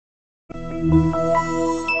The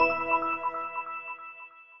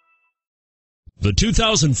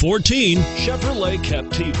 2014 Chevrolet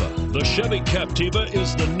Captiva. The Chevy Captiva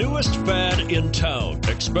is the newest fad in town.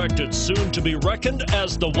 Expected soon to be reckoned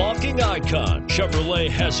as the walking icon. Chevrolet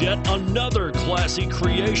has yet another classy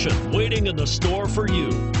creation waiting in the store for you,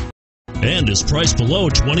 and is priced below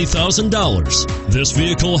 $20,000. This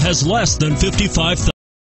vehicle has less than 55,000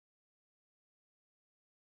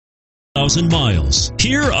 miles.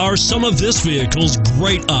 Here are some of this vehicle's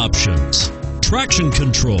great options: traction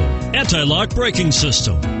control, anti-lock braking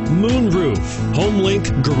system, moonroof,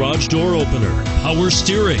 HomeLink garage door opener, power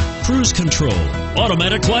steering, cruise control,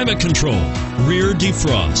 automatic climate control, rear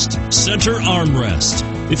defrost, center armrest.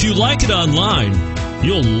 If you like it online,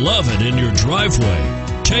 you'll love it in your driveway.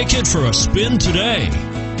 Take it for a spin today.